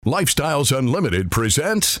Lifestyles Unlimited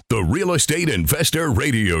presents the Real Estate Investor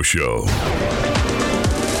Radio Show.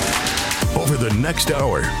 Over the next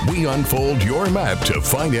hour, we unfold your map to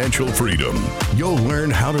financial freedom. You'll learn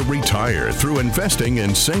how to retire through investing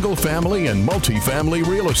in single-family and multifamily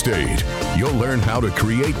real estate. You'll learn how to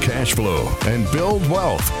create cash flow and build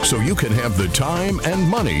wealth so you can have the time and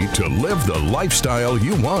money to live the lifestyle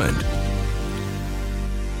you want.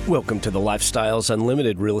 Welcome to the Lifestyles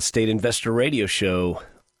Unlimited Real Estate Investor Radio Show.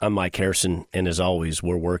 I'm Mike Harrison, and as always,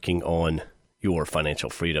 we're working on your financial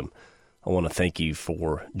freedom. I want to thank you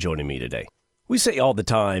for joining me today. We say all the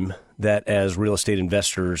time that as real estate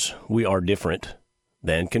investors, we are different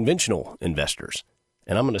than conventional investors.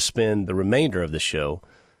 And I'm going to spend the remainder of the show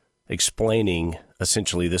explaining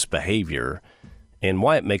essentially this behavior and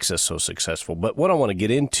why it makes us so successful. But what I want to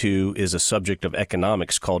get into is a subject of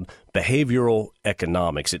economics called behavioral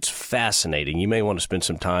economics. It's fascinating. You may want to spend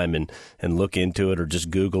some time and look into it or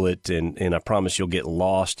just Google it, and I promise you'll get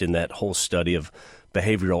lost in that whole study of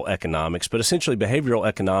behavioral economics. But essentially, behavioral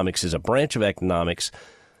economics is a branch of economics,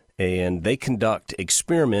 and they conduct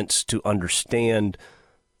experiments to understand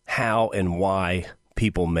how and why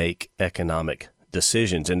people make economic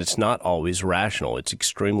decisions. And it's not always rational. It's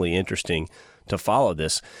extremely interesting to follow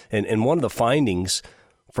this. And one of the findings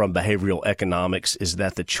from behavioral economics is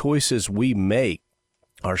that the choices we make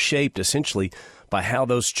are shaped essentially by how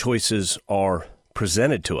those choices are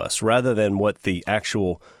presented to us rather than what the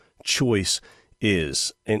actual choice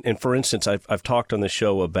is. And for instance, I've talked on the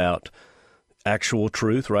show about actual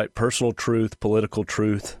truth, right? Personal truth, political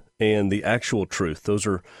truth, and the actual truth. Those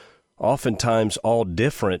are oftentimes all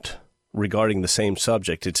different regarding the same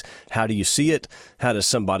subject. It's how do you see it? How does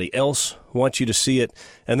somebody else want you to see it?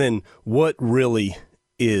 And then what really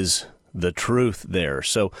is the truth there?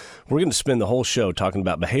 So we're going to spend the whole show talking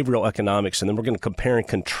about behavioral economics, and then we're going to compare and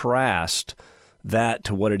contrast that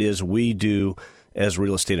to what it is we do as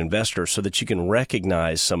real estate investors so that you can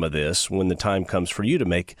recognize some of this when the time comes for you to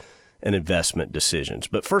make an investment decisions.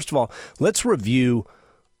 But first of all, let's review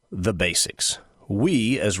the basics.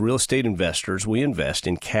 We, as real estate investors, we invest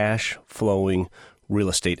in cash-flowing real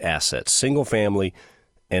estate assets, single-family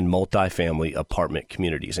and multifamily apartment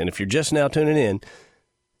communities. And if you're just now tuning in,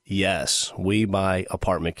 yes, we buy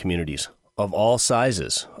apartment communities of all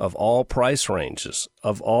sizes, of all price ranges,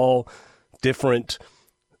 of all different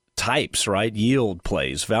types, right? Yield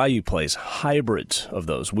plays, value plays, hybrids of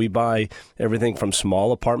those. We buy everything from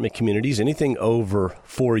small apartment communities. Anything over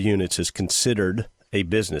 4 units is considered a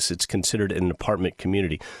business. It's considered an apartment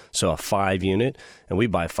community. So a 5 unit, and we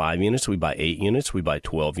buy 5 units, we buy 8 units, we buy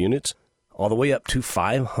 12 units, all the way up to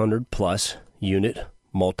 500 plus unit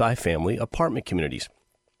multifamily apartment communities.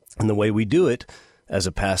 And the way we do it as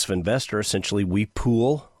a passive investor, essentially we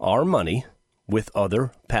pool our money with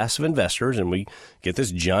other passive investors, and we get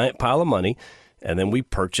this giant pile of money, and then we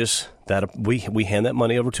purchase that. We hand that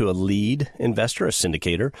money over to a lead investor, a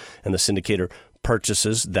syndicator, and the syndicator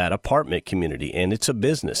purchases that apartment community, and it's a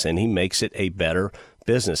business, and he makes it a better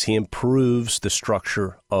business. He improves the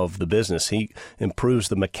structure of the business. He improves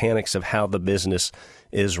the mechanics of how the business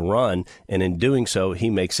is run, and in doing so, he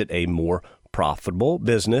makes it a more profitable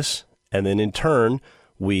business, and then in turn,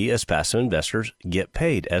 we as passive investors get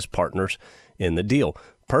paid as partners in the deal.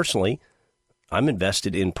 Personally, I'm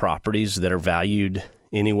invested in properties that are valued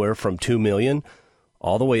anywhere from $2 million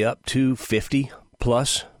all the way up to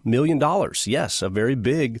 $50+ million. Yes, a very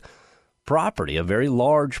big property, a very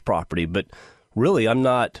large property, but really I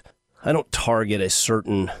don't target a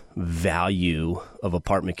certain value of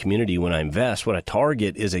apartment community when I invest. What I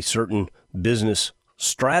target is a certain business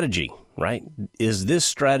strategy, right? Is this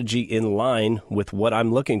strategy in line with what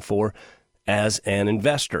I'm looking for as an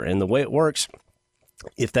investor? And the way it works,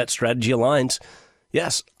 if that strategy aligns,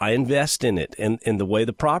 yes, I invest in it. And the way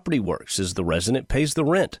the property works is the resident pays the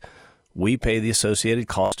rent. We pay the associated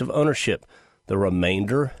cost of ownership. The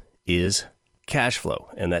remainder is cash flow,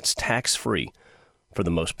 and that's tax-free for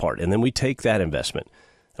the most part. And then we take that investment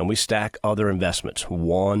and we stack other investments,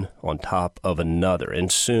 one on top of another.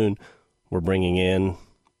 And soon we're bringing in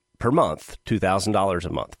per month $2,000 a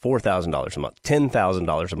month, $4,000 a month,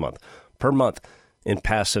 $10,000 a month per month in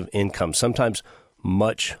passive income, sometimes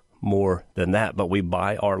much more than that. But we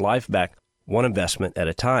buy our life back one investment at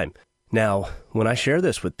a time. Now, when I share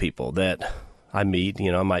this with people that I meet,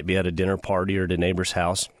 I might be at a dinner party or at a neighbor's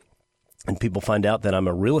house, and people find out that I'm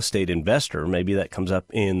a real estate investor, maybe that comes up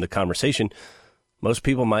in the conversation. Most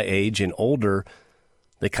people my age and older,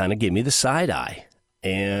 they kind of give me the side eye,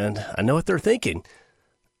 and I know what they're thinking,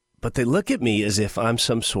 but they look at me as if I'm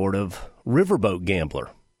some sort of riverboat gambler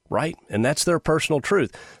right? And that's their personal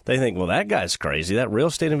truth. They think, well, that guy's crazy. That real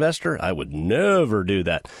estate investor, I would never do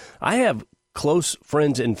that. I have close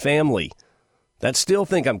friends and family that still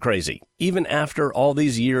think I'm crazy, even after all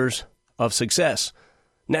these years of success.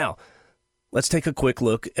 Now, let's take a quick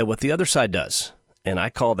look at what the other side does. And I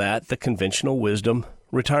call that the conventional wisdom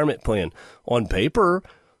retirement plan. On paper,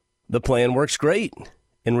 the plan works great.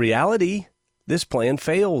 In reality, this plan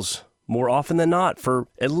fails more often than not for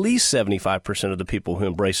at least 75% of the people who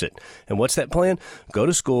embrace it. And what's that plan? Go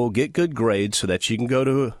to school, get good grades so that you can go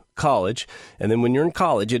to college. And then when you're in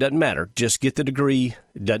college, it doesn't matter. Just get the degree.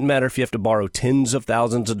 It doesn't matter if you have to borrow tens of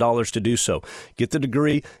thousands of dollars to do so. Get the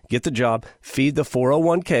degree, get the job, feed the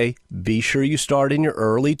 401k. Be sure you start in your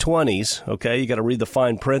early 20s. Okay, you got to read the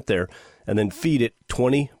fine print there. And then feed it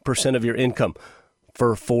 20% of your income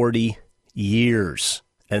for 40 years.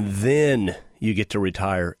 And then you get to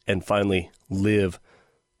retire and finally live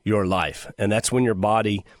your life. And that's when your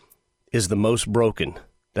body is the most broken.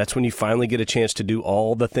 That's when you finally get a chance to do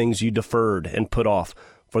all the things you deferred and put off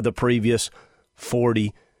for the previous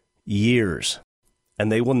 40 years.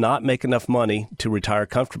 And they will not make enough money to retire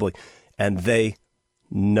comfortably. And they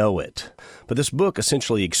know it. But this book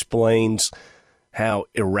essentially explains how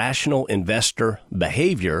irrational investor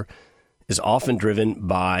behavior is often driven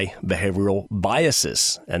by behavioral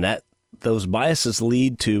biases, and that those biases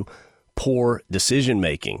lead to poor decision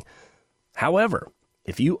making. However,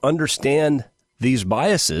 if you understand these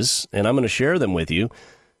biases, and I'm going to share them with you,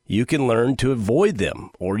 you can learn to avoid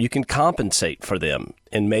them, or you can compensate for them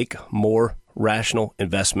and make more rational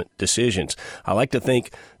investment decisions. I like to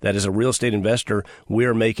think that as a real estate investor, we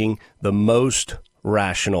are making the most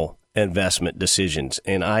rational investment decisions.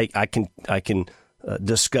 And I can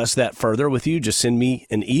discuss that further with you. Just send me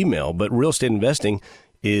an email. But real estate investing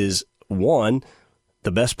is, one,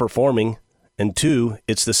 the best performing, and two,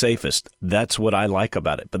 it's the safest. That's what I like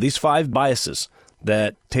about it. But these 5 biases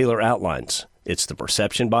that Taylor outlines, it's the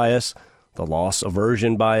perception bias, the loss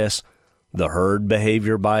aversion bias, the herd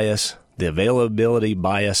behavior bias, the availability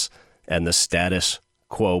bias, and the status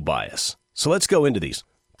quo bias. So let's go into these.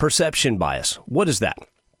 Perception bias. What is that?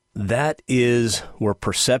 That is where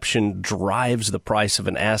perception drives the price of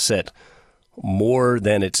an asset more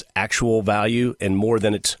than its actual value and more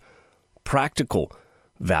than its practical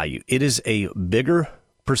value.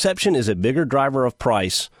 Perception is a bigger driver of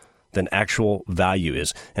price than actual value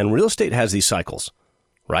is. And real estate has these cycles,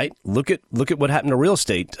 right? Look at what happened to real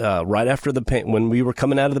estate right after when we were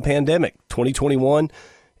coming out of the pandemic, 2021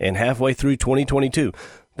 and halfway through 2022.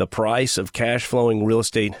 The price of cash flowing real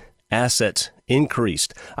estate assets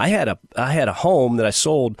increased. I had a home that I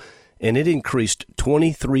sold, and it increased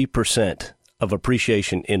 23% of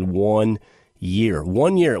appreciation in 1 year.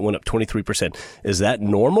 1 year it went up 23%. Is that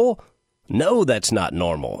normal? No, that's not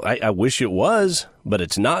normal. I wish it was, but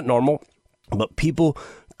it's not normal. But people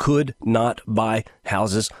could not buy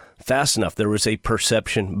houses fast enough. There was a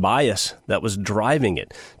perception bias that was driving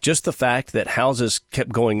it. Just the fact that houses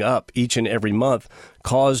kept going up each and every month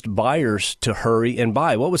caused buyers to hurry and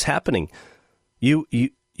buy. What was happening? You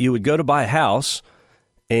would go to buy a house,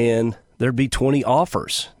 and there'd be 20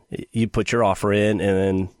 offers. You put your offer in, and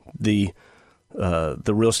then the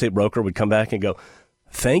real estate broker would come back and go,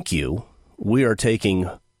 "Thank you. We are taking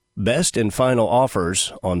best and final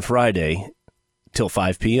offers on Friday till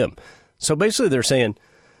 5 p.m. So basically they're saying,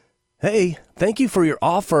 "Hey, thank you for your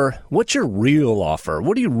offer. What's your real offer?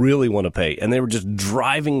 What do you really want to pay?" And they were just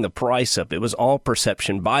driving the price up. It was all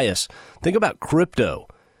perception bias. Think about crypto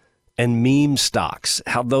and meme stocks,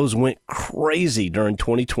 how those went crazy during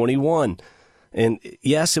 2021. And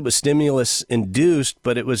yes, it was stimulus induced,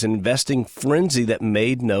 but it was investing frenzy that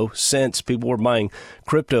made no sense. People were buying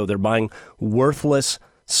crypto. They're buying worthless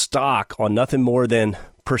stock on nothing more than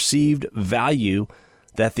perceived value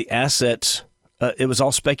that the assets, it was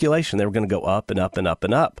all speculation. They were going to go up and up and up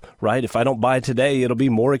and up, right? If I don't buy it today, it'll be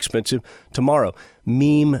more expensive tomorrow.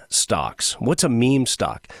 Meme stocks. What's a meme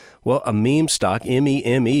stock? Well, a meme stock,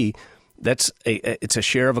 M-E-M-E, it's a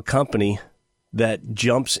share of a company that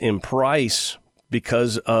jumps in price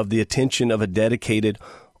because of the attention of a dedicated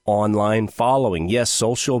online following. Yes,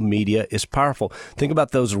 social media is powerful. Think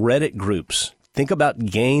about those Reddit groups. Think about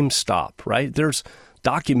GameStop, right? There's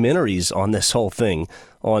documentaries on this whole thing.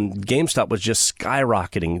 On GameStop was just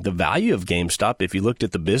skyrocketing. The value of GameStop, if you looked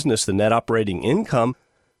at the business, the net operating income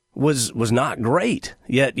was not great.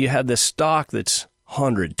 Yet you have this stock that's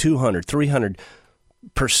 100, 200,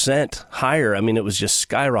 300% higher. I mean, it was just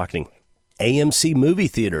skyrocketing. AMC movie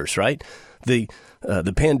theaters, right? The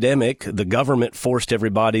pandemic, the government forced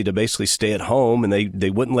everybody to basically stay at home, and they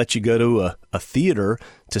wouldn't let you go to a theater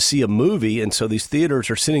to see a movie. And so these theaters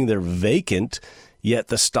are sitting there vacant, yet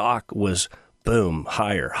the stock was boom,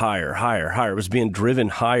 higher, higher, higher, higher. It was being driven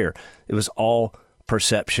higher. It was all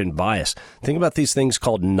perception bias. Think about these things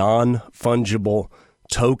called non-fungible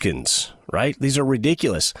tokens, right? These are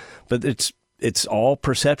ridiculous, but it's all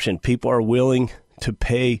perception. People are willing to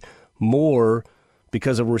pay more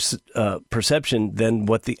because of perception than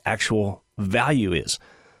what the actual value is.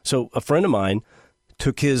 So a friend of mine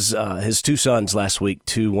took his two sons last week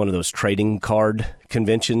to one of those trading card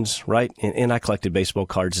conventions, right? And I collected baseball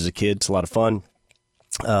cards as a kid. It's a lot of fun.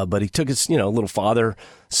 But he took his, little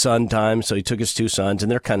father-son time. So he took his two sons,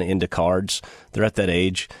 and they're kind of into cards. They're at that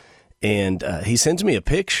age. And he sends me a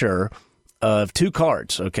picture of two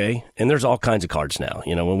cards, okay? And there's all kinds of cards now.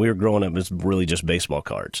 When we were growing up, it was really just baseball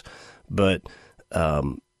cards. But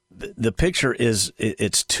the picture is,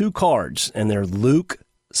 it's two cards, and they're Luke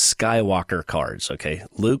Skywalker cards, okay?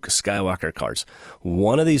 Luke Skywalker cards.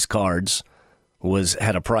 One of these cards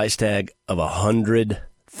had a price tag of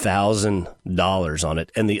 $100,000 on it,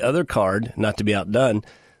 and the other card, not to be outdone,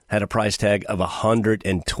 had a price tag of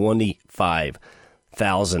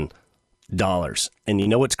 $125,000. And you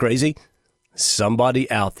know what's crazy? Somebody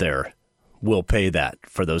out there will pay that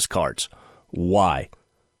for those cards. Why?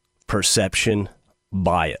 Perception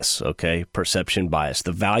bias, okay? Perception bias.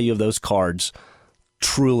 The value of those cards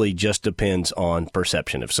truly just depends on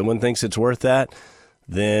perception. If someone thinks it's worth that,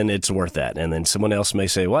 then it's worth that. And then someone else may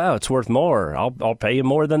say, wow, it's worth more. I'll pay you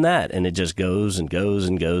more than that. And it just goes and goes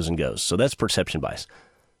and goes and goes. So that's perception bias.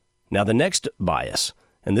 Now, the next bias,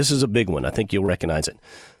 and this is a big one. I think you'll recognize it.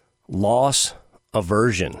 Loss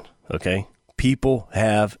aversion, okay? People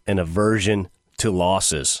have an aversion to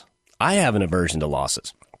losses. I have an aversion to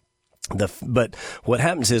losses. But what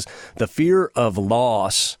happens is the fear of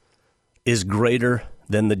loss is greater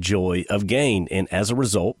than the joy of gain. And as a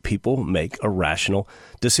result, people make irrational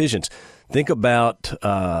decisions. Think about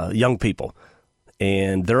young people,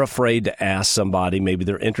 and they're afraid to ask somebody maybe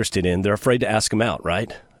they're interested in. They're afraid to ask them out,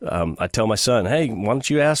 right? I tell my son, hey, why don't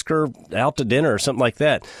you ask her out to dinner or something like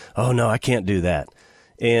that? Oh, no, I can't do that.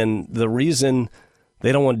 And the reason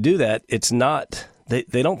they don't want to do that, it's not,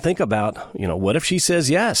 they don't think about, what if she says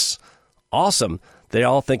yes? Awesome. They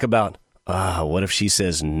all think about, what if she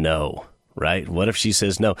says no? Right? What if she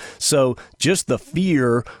says no? So just the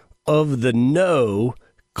fear of the no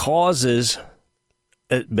causes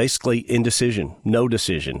basically indecision, no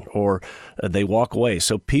decision, or they walk away.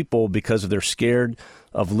 So people, because they're scared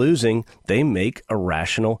of losing, they make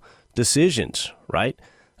irrational decisions, right?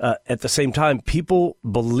 At the same time, people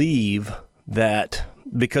believe that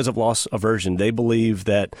because of loss aversion, they believe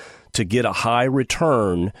that to get a high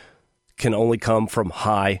return can only come from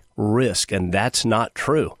high risk, and that's not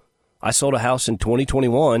true. I sold a house in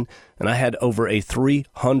 2021, and I had over a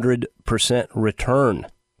 300% return.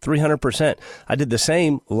 300%. I did the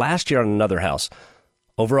same last year on another house,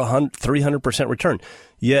 over 300% return.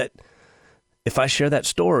 Yet, if I share that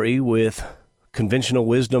story with conventional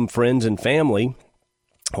wisdom friends and family,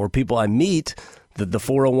 or people I meet, the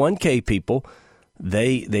 401k people,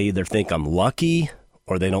 they either think I'm lucky,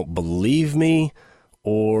 or they don't believe me,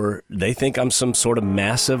 or they think I'm some sort of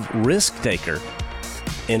massive risk taker.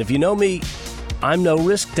 And if you know me, I'm no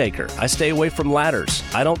risk taker. I stay away from ladders.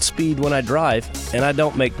 I don't speed when I drive, and I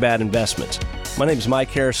don't make bad investments. My name is Mike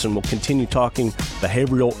Harrison. We'll continue talking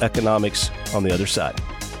behavioral economics on the other side.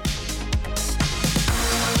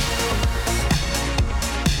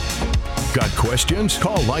 Got questions?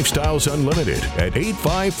 Call Lifestyles Unlimited at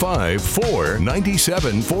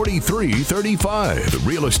 855-497-4335. The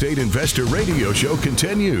Real Estate Investor Radio Show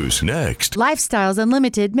continues next. Lifestyles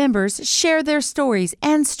Unlimited members share their stories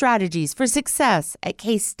and strategies for success at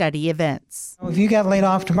case study events. If you got laid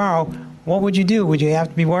off tomorrow, what would you do? Would you have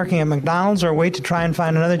to be working at McDonald's or wait to try and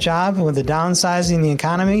find another job with the downsizing the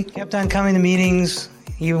economy? Kept on coming to meetings,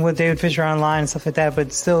 even with David Fisher online and stuff like that,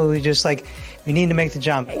 but still we just we need to make the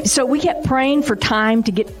jump. So we kept praying for time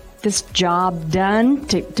to get this job done,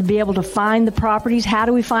 to be able to find the properties. How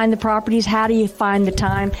do we find the properties? How do you find the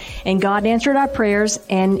time? And God answered our prayers,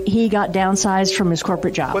 and he got downsized from his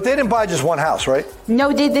corporate job. But they didn't buy just one house, right?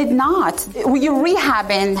 No, they did not. You're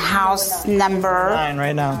rehabbing house number 9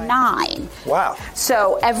 right now. 9. Wow.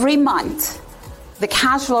 So every month, the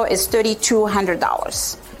cash flow is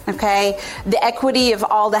 $3,200. Okay, the equity of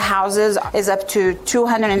all the houses is up to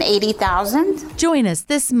 $280,000. Join us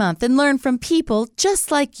this month and learn from people just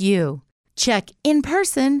like you. Check in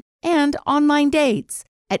person and online dates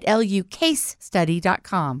at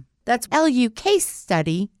lucasestudy.com. That's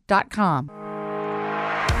lucasestudy.com.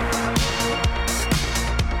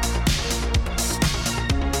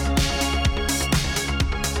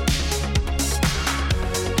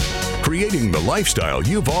 creating the lifestyle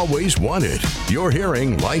you've always wanted. You're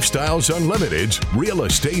hearing Lifestyles Unlimited's Real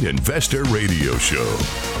Estate Investor Radio Show.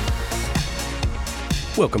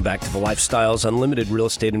 Welcome back to the Lifestyles Unlimited Real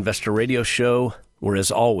Estate Investor Radio Show, where,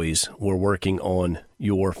 as always, we're working on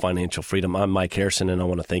your financial freedom. I'm Mike Harrison, and I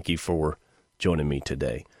want to thank you for joining me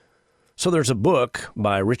today. So there's a book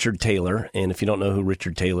by Richard Thaler, and if you don't know who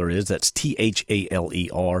Richard Thaler is, that's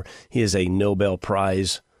Thaler. He is a Nobel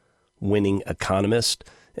Prize winning economist,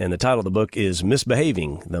 and the title of the book is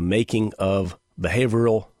Misbehaving: The Making of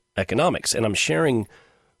Behavioral Economics. And I'm sharing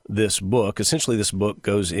this book. Essentially, this book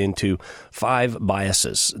goes into 5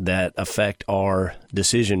 biases that affect our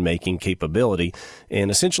decision-making capability and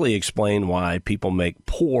essentially explain why people make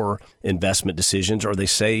poor investment decisions, or they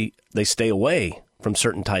say they stay away from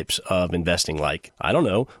certain types of investing, like, I don't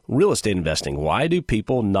know, real estate investing. Why do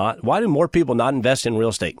more people not invest in real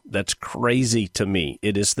estate? That's crazy to me.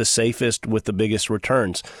 It is the safest with the biggest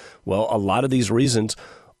returns. Well, a lot of these reasons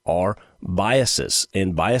are biases,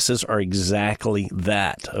 and biases are exactly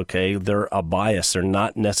that, okay? They're a bias. They're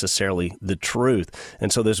not necessarily the truth.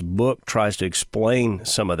 And so this book tries to explain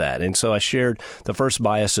some of that. And so I shared the first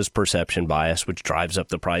bias is perception bias, which drives up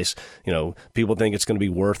the price. You know, people think it's going to be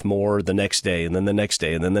worth more the next day, and then the next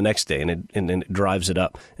day, and then the next day, and it drives it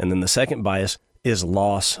up. And then the second bias is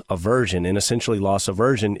loss aversion. And essentially loss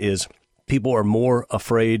aversion is people are more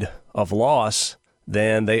afraid of loss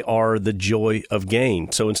than they are the joy of gain.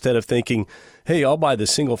 So instead of thinking, hey, I'll buy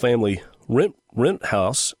this single family rent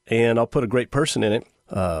house and I'll put a great person in it,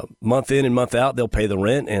 month in and month out, they'll pay the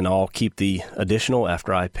rent and I'll keep the additional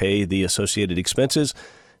after I pay the associated expenses,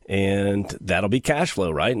 and that'll be cash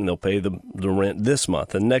flow, right? And they'll pay the rent this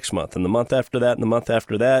month and next month and the month after that and the month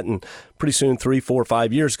after that. And pretty soon 3, 4,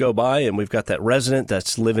 5 years go by and we've got that resident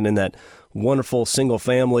that's living in that wonderful single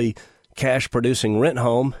family cash-producing rent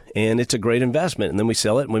home, and it's a great investment. And then we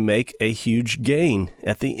sell it, and we make a huge gain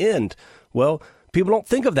at the end. Well, people don't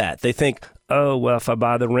think of that. They think, oh, well, if I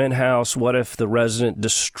buy the rent house, what if the resident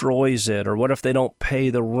destroys it? Or what if they don't pay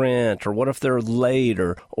the rent? Or what if they're late?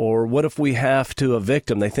 Or what if we have to evict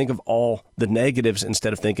them? They think of all the negatives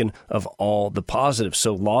instead of thinking of all the positives.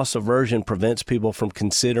 So loss aversion prevents people from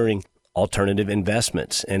considering alternative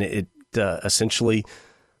investments, and it essentially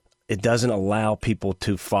it doesn't allow people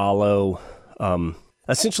to follow.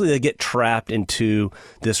 Essentially, they get trapped into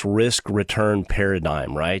this risk-return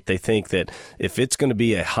paradigm, right? They think that if it's going to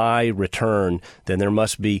be a high return, then there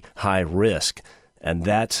must be high risk. And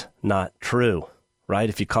that's not true, right?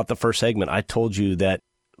 If you caught the first segment, I told you that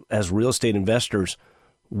as real estate investors,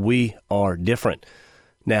 we are different.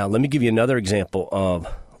 Now, let me give you another example of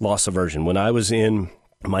loss aversion. When I was in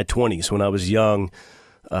my 20s, when I was young,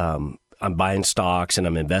 I'm buying stocks and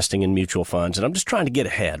I'm investing in mutual funds and I'm just trying to get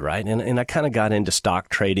ahead, right? And I kind of got into stock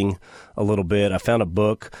trading a little bit. I found a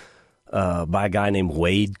book by a guy named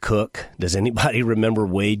Wade Cook. Does anybody remember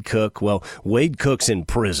Wade Cook? Well, Wade Cook's in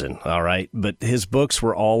prison, all right? But his books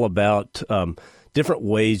were all about different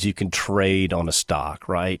ways you can trade on a stock,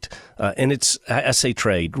 right? And I say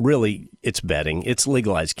trade, really it's betting. It's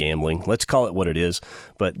legalized gambling. Let's call it what it is.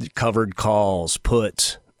 But covered calls,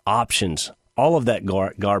 puts, options, all of that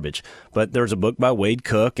garbage. But there's a book by Wade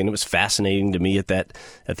Cook, and it was fascinating to me at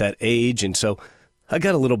that age. And so I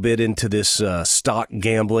got a little bit into this stock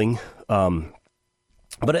gambling.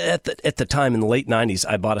 But at the time in the late 90s,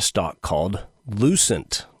 I bought a stock called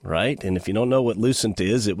Lucent, right? And if you don't know what Lucent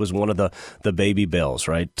is, it was one of the baby bells,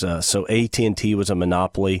 right? So AT&T was a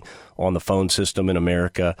monopoly on the phone system in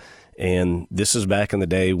America. And this is back in the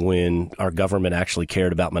day when our government actually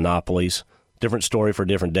cared about monopolies. Different story for a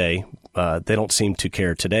different day. They don't seem to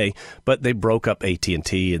care today, but they broke up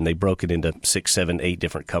AT&T and they broke it into 6, 7, 8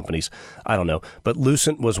 different companies. I don't know, but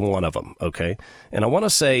Lucent was one of them. Okay, and I want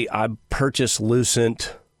to say I purchased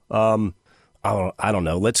Lucent. I don't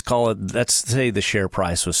know. Let's say the share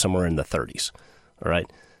price was somewhere in the 30s. All right,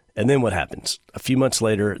 and then what happens? A few months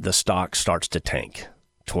later, the stock starts to tank.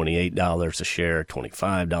 $28 a share,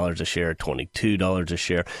 $25 a share, $22 a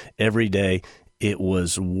share. Every day it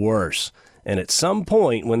was worse. And at some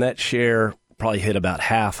point when that share probably hit about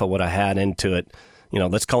half of what I had into it,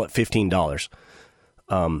 let's call it $15,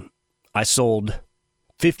 I sold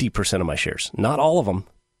 50% of my shares. Not all of them,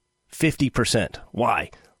 50%. Why?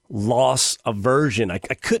 Loss aversion. I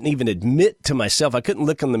couldn't even admit to myself. I couldn't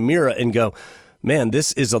look in the mirror and go, man,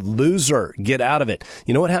 this is a loser. Get out of it.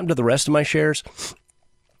 You know what happened to the rest of my shares?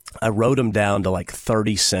 I wrote them down to like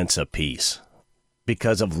 30 cents a piece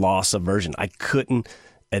because of loss aversion. I couldn't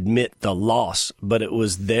admit the loss, but it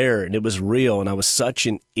was there and it was real. And I was such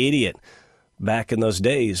an idiot back in those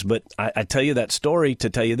days. But I tell you that story to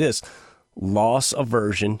tell you this: loss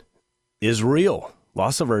aversion is real.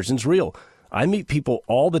 Loss aversion's real. I meet people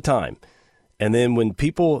all the time. And then when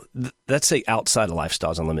people, let's say outside of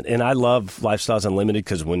Lifestyles Unlimited, and I love Lifestyles Unlimited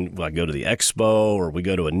because when I go to the expo or we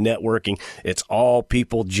go to a networking, it's all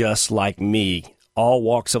people just like me, all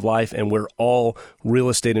walks of life, and we're all real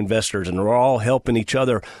estate investors, and we're all helping each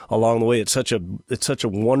other along the way. It's such a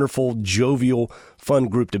wonderful, jovial, fun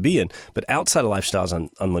group to be in. But outside of Lifestyles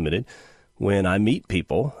Unlimited, when I meet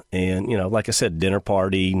people, and like I said, dinner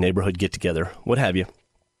party, neighborhood get together, what have you,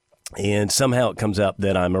 and somehow it comes up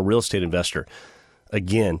that I'm a real estate investor,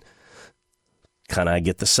 again, kind of I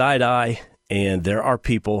get the side eye, and there are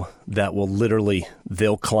people that will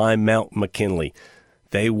they'll climb Mount McKinley.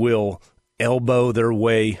 They will elbow their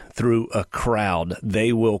way through a crowd.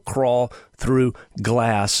 They will crawl through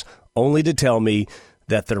glass only to tell me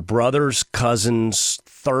that their brother's cousin's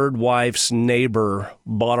third wife's neighbor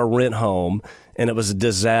bought a rent home and it was a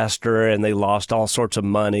disaster and they lost all sorts of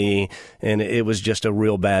money and it was just a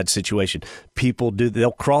real bad situation.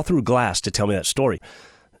 They'll crawl through glass to tell me that story.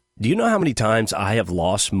 Do you know how many times I have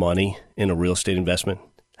lost money in a real estate investment?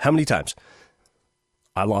 How many times?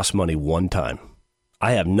 I lost money one time.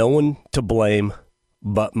 I have no one to blame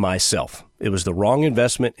but myself. It was the wrong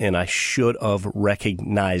investment, and I should have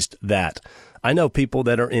recognized that. I know people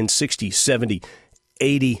that are in 60, 70,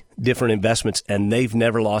 80 different investments, and they've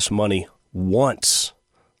never lost money once,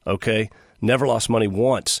 okay? Never lost money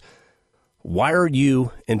once. Why are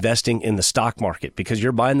you investing in the stock market? Because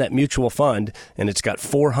you're buying that mutual fund, and it's got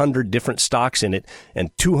 400 different stocks in it, and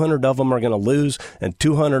 200 of them are going to lose, and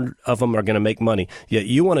 200 of them are going to make money. Yet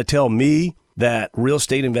you want to tell me that real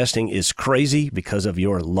estate investing is crazy because of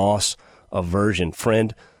your loss aversion.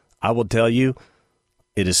 Friend, I will tell you,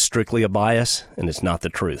 it is strictly a bias and it's not the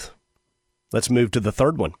truth. Let's move to the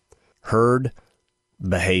third one, herd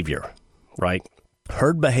behavior, right?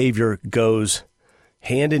 Herd behavior goes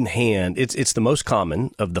hand in hand. It's the most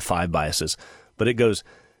common of the 5 biases, but it goes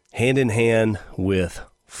hand in hand with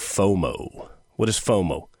FOMO. What is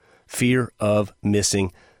FOMO? Fear of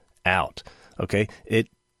missing out, okay?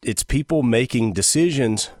 It's people making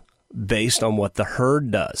decisions based on what the herd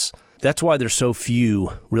does. That's why there's so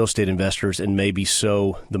few real estate investors, and maybe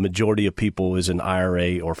so the majority of people is an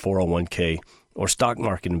IRA or 401k or stock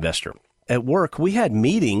market investor. At work, we had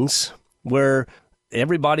meetings where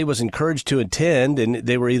everybody was encouraged to attend, and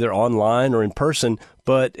they were either online or in person,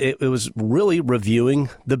 but it was really reviewing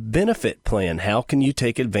the benefit plan. How can you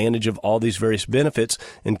take advantage of all these various benefits,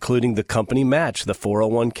 including the company match, the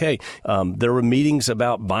 401k? There were meetings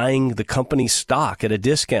about buying the company stock at a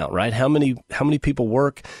discount, right? How many people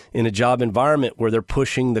work in a job environment where they're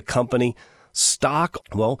pushing the company stock?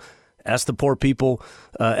 Well, ask the poor people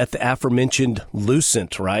at the aforementioned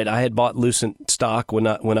Lucent, right? I had bought Lucent stock when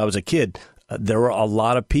I was a kid. There were a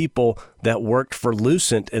lot of people that worked for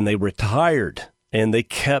Lucent and they retired and they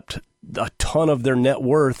kept a ton of their net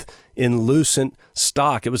worth in Lucent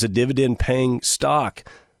stock. It was a dividend paying stock.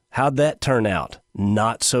 How'd that turn out?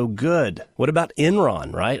 Not so good. What about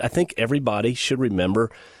Enron, right? I think everybody should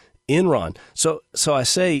remember Enron. So I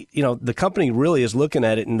say, the company really is looking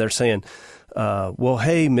at it and they're saying, well,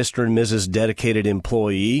 hey, Mr. and Mrs. dedicated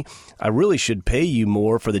employee, I really should pay you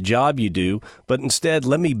more for the job you do, but instead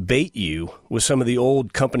let me bait you with some of the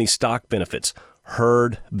old company stock benefits,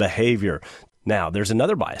 herd behavior. Now, there's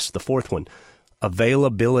another bias, the fourth one,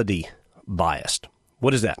 availability bias.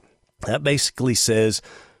 What is that? That basically says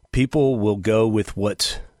people will go with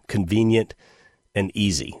what's convenient and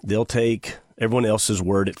easy. They'll take everyone else's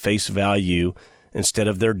word at face value instead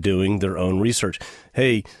of their doing their own research.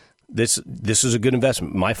 Hey, this is a good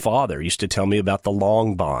investment. My father used to tell me about the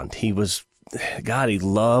long bond. He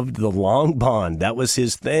loved the long bond. That was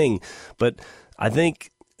his thing. But I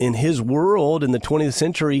think in his world in the 20th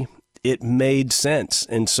century, it made sense.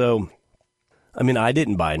 And so, I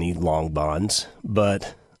didn't buy any long bonds,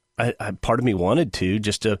 but I part of me wanted to,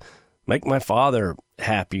 just to make my father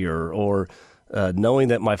happier, or knowing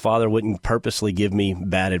that my father wouldn't purposely give me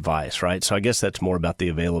bad advice, right? So I guess that's more about the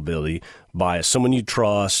availability bias. Someone you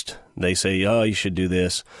trust, they say, oh, you should do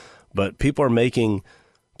this. But people are making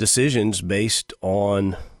decisions based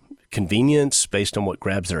on convenience, based on what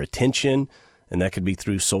grabs their attention. And that could be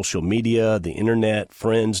through social media, the internet,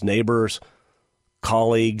 friends, neighbors,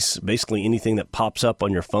 colleagues, basically anything that pops up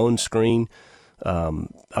on your phone screen.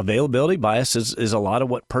 Availability bias is a lot of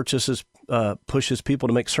what pushes people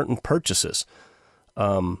to make certain purchases.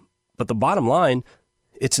 But the bottom line,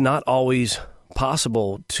 it's not always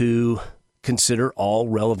possible to consider all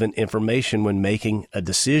relevant information when making a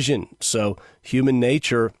decision. So human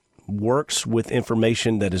nature works with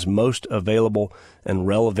information that is most available and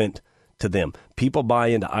relevant to them. People buy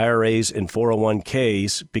into IRAs and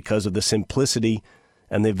 401ks because of the simplicity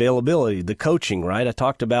and the availability, the coaching, right? I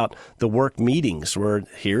talked about the work meetings where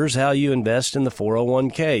here's how you invest in the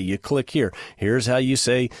 401k. You click here. Here's how you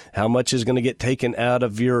say how much is going to get taken out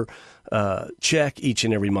of your check each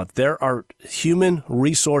and every month. There are human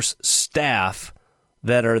resource staff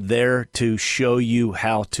that are there to show you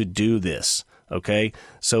how to do this. Okay,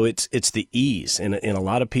 so it's the ease, and a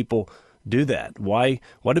lot of people do that. Why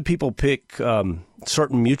do people pick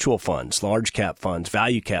certain mutual funds, large cap funds,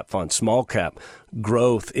 value cap funds, small cap,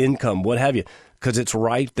 growth, income, what have you? Because it's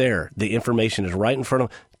right there. The information is right in front of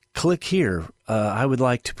them. Click here. I would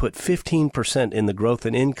like to put 15% in the growth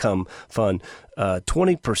and income fund,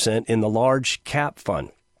 20% in the large cap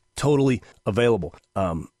fund. Totally available.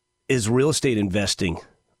 Is real estate investing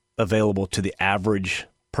available to the average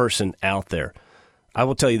person out there? I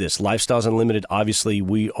will tell you this, Lifestyles Unlimited, obviously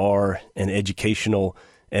we are an educational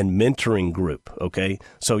and mentoring group, okay?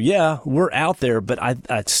 So yeah, we're out there, but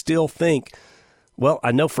I still think, well,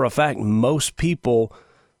 I know for a fact most people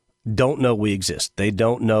don't know we exist. They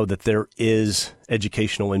don't know that there is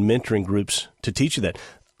educational and mentoring groups to teach you that.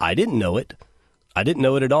 I didn't know it. I didn't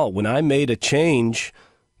know it at all. When I made a change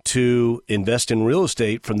to invest in real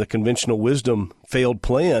estate from the conventional wisdom failed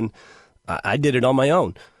plan, I did it on my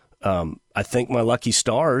own. I thank my lucky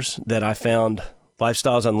stars that I found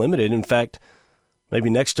Lifestyles Unlimited. In fact, maybe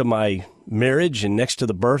next to my marriage and next to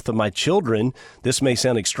the birth of my children, this may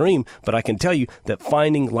sound extreme, but I can tell you that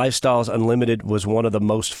finding Lifestyles Unlimited was one of the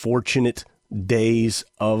most fortunate days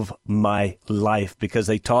of my life because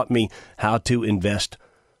they taught me how to invest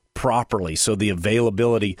properly. So the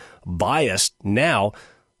availability bias now,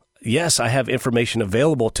 yes, I have information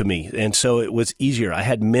available to me, and so it was easier. I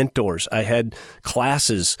had mentors. I had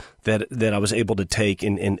classes that I was able to take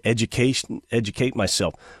and educate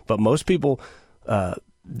myself. But most people,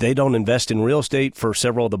 they don't invest in real estate for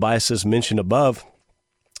several of the biases mentioned above.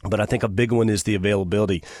 But I think a big one is the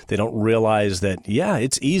availability. They don't realize that, yeah,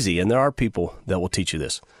 it's easy, and there are people that will teach you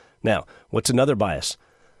this. Now, what's another bias?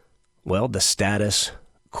 Well, the status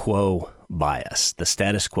quo bias. The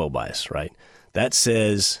status quo bias, right? That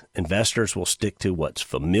says investors will stick to what's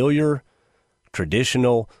familiar,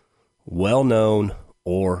 traditional, well-known,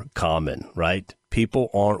 or common, right? People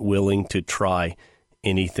aren't willing to try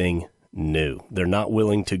anything new. They're not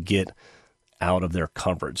willing to get out of their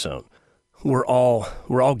comfort zone. We're all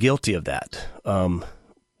guilty of that.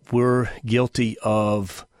 We're guilty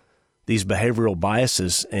of these behavioral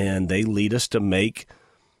biases, and they lead us to make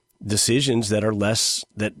decisions that are less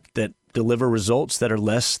that deliver results that are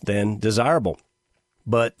less than desirable.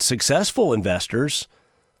 But successful investors,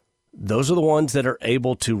 those are the ones that are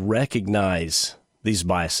able to recognize these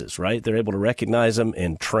biases, right? They're able to recognize them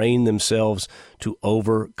and train themselves to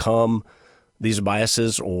overcome these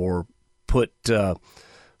biases or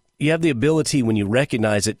you have the ability when you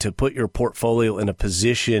recognize it to put your portfolio in a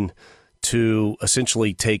position to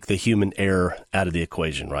essentially take the human error out of the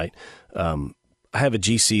equation, right? I have a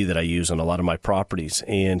GC that I use on a lot of my properties,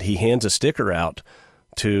 and he hands a sticker out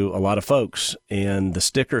to a lot of folks, and the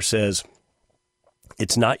sticker says,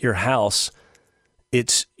 it's not your house,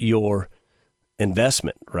 it's your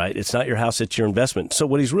investment, right? It's not your house, it's your investment. So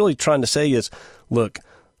what he's really trying to say is, look,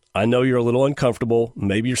 I know you're a little uncomfortable.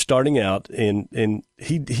 Maybe you're starting out, and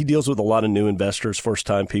he deals with a lot of new investors,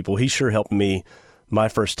 first-time people. He sure helped me my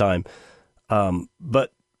first time.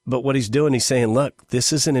 But what he's doing, he's saying, look,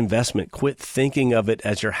 this is an investment. Quit thinking of it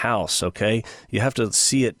as your house, okay? You have to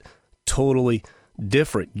see it totally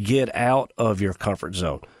different. Get out of your comfort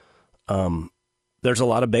zone. There's a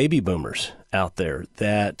lot of baby boomers out there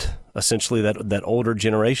that essentially that older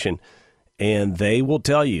generation, and they will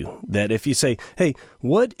tell you that if you say, hey,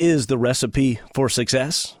 what is the recipe for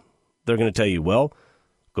success? They're going to tell you, well,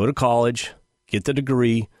 go to college, get the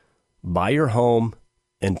degree, buy your home,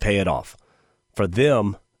 and pay it off. For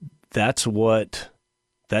them, that's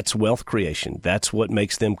wealth creation. That's what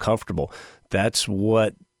makes them comfortable. That's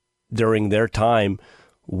what during their time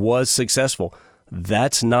was successful.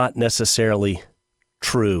 That's not necessarily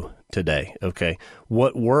true today, okay?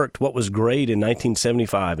 What worked, what was great in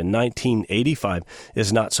 1975 and 1985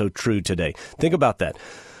 is not so true today. Think about that.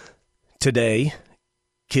 Today,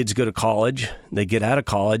 kids go to college, they get out of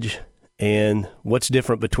college, and what's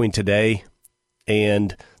different between today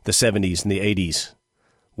and the 70s and the 80s?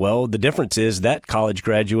 Well, the difference is that college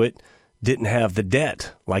graduate didn't have the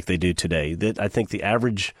debt like they do today. That I think the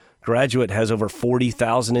average graduate has over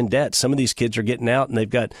 $40,000 in debt. Some of these kids are getting out and they've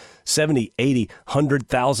got $70,000, $80,000,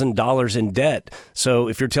 $100,000 in debt. So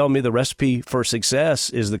if you're telling me the recipe for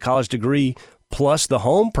success is the college degree plus the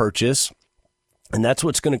home purchase, and that's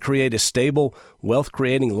what's going to create a stable,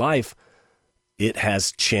 wealth-creating life, it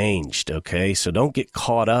has changed, okay? So don't get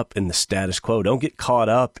caught up in the status quo. Don't get caught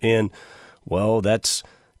up in, well, that's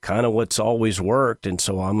kind of what's always worked, and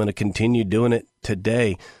so I'm going to continue doing it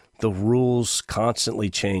today. The rules constantly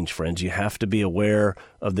change, friends. You have to be aware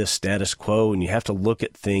of this status quo, and you have to look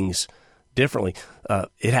at things differently.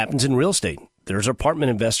 It happens in real estate. There's apartment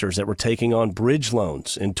investors that were taking on bridge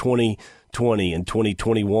loans in 2020 and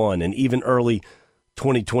 2021 and even early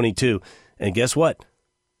 2022. And guess what?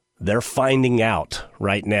 They're finding out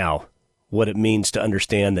right now what it means to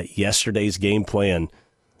understand that yesterday's game plan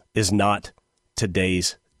is not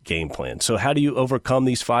today's game plan. So how do you overcome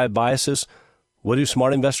these 5 biases? What do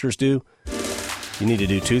smart investors do? You need to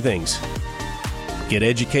do 2 things. Get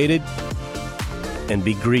educated and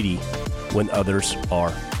be greedy when others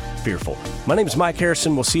are fearful. My name is Mike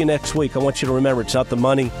Harrison. We'll see you next week. I want you to remember, it's not the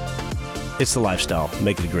money, it's the lifestyle.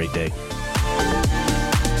 Make it a great day.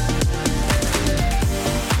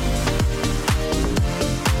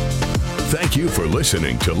 Thank you for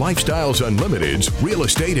listening to Lifestyles Unlimited's Real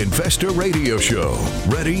Estate Investor Radio Show.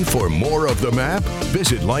 Ready for more of the map?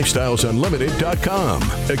 Visit lifestylesunlimited.com.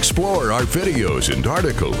 Explore our videos and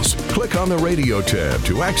articles. Click on the radio tab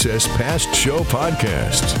to access past show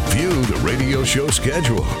podcasts. View the radio show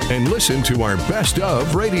schedule and listen to our best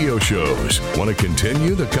of radio shows. Want to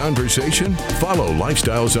continue the conversation? Follow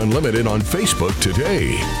Lifestyles Unlimited on Facebook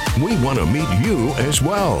today. We want to meet you as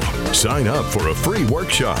well. Sign up for a free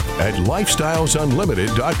workshop at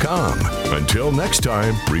lifestylesunlimited.com. Until next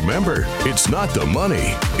time, remember, it's not the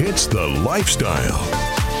money, it's the lifestyle.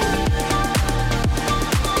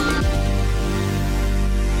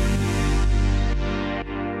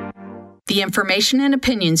 The information and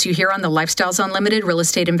opinions you hear on the Lifestyles Unlimited Real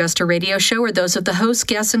Estate Investor Radio Show are those of the hosts,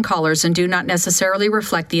 guests, and callers and do not necessarily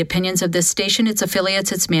reflect the opinions of this station, its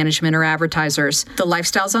affiliates, its management, or advertisers. The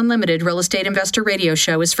Lifestyles Unlimited Real Estate Investor Radio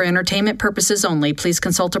Show is for entertainment purposes only. Please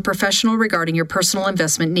consult a professional regarding your personal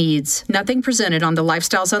investment needs. Nothing presented on the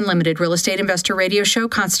Lifestyles Unlimited Real Estate Investor Radio Show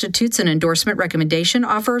constitutes an endorsement, recommendation,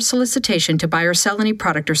 offer, or solicitation to buy or sell any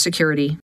product or security.